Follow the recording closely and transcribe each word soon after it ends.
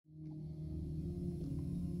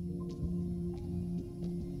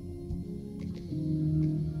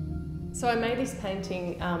So I made this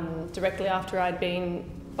painting directly after I'd been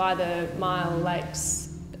by the Mile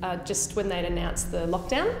Lakes just when they'd announced the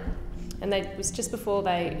lockdown, and it was just before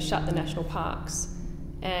they shut the national parks.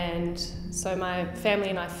 And so my family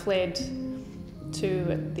and I fled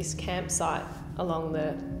to this campsite along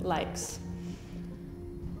the lakes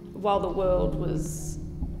while the world was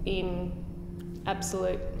in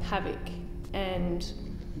absolute havoc, and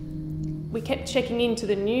we kept checking into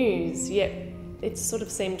the news, yet it sort of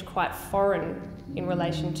seemed quite foreign in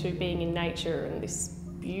relation to being in nature and this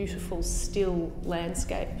beautiful still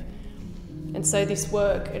landscape. And so this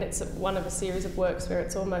work, and it's one of a series of works where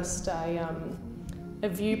it's almost a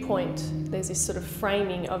viewpoint. There's this sort of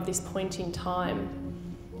framing of this point in time,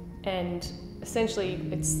 and essentially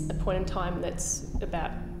it's a point in time that's about,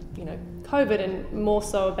 you know, COVID, and more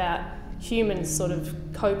so about humans sort of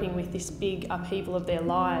coping with this big upheaval of their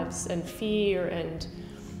lives and fear and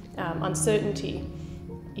uncertainty.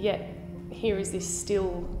 Yet here is this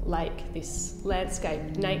still lake, this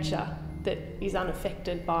landscape, nature that is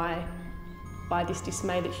unaffected by this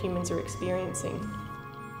dismay that humans are experiencing.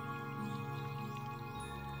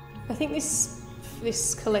 I think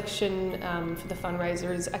this collection for the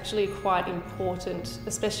fundraiser is actually quite important,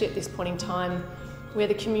 especially at this point in time where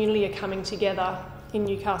the community are coming together in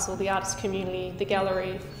Newcastle, the artist community, the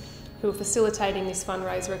gallery, who are facilitating this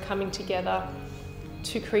fundraiser, are coming together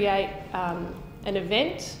to create an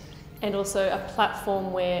event and also a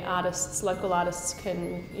platform where artists, local artists,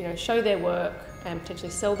 can, you know, show their work and potentially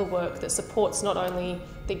sell the work that supports not only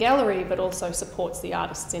the gallery but also supports the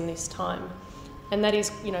artists in this time. And that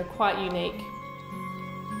is, you know, quite unique.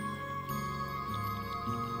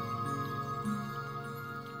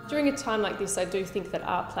 During a time like this, I do think that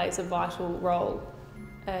art plays a vital role.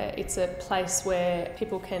 It's a place where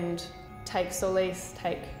people can take solace,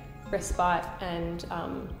 take respite, and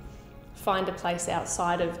find a place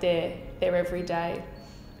outside of their everyday,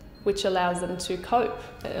 which allows them to cope.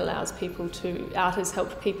 It allows people to, art has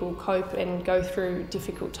helped people cope and go through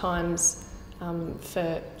difficult times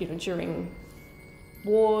during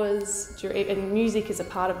wars, and music is a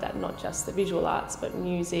part of that, not just the visual arts, but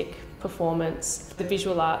music, performance, the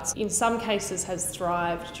visual arts. In some cases has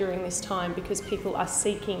thrived during this time because people are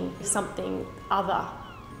seeking something other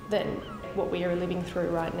than what we are living through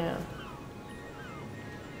right now.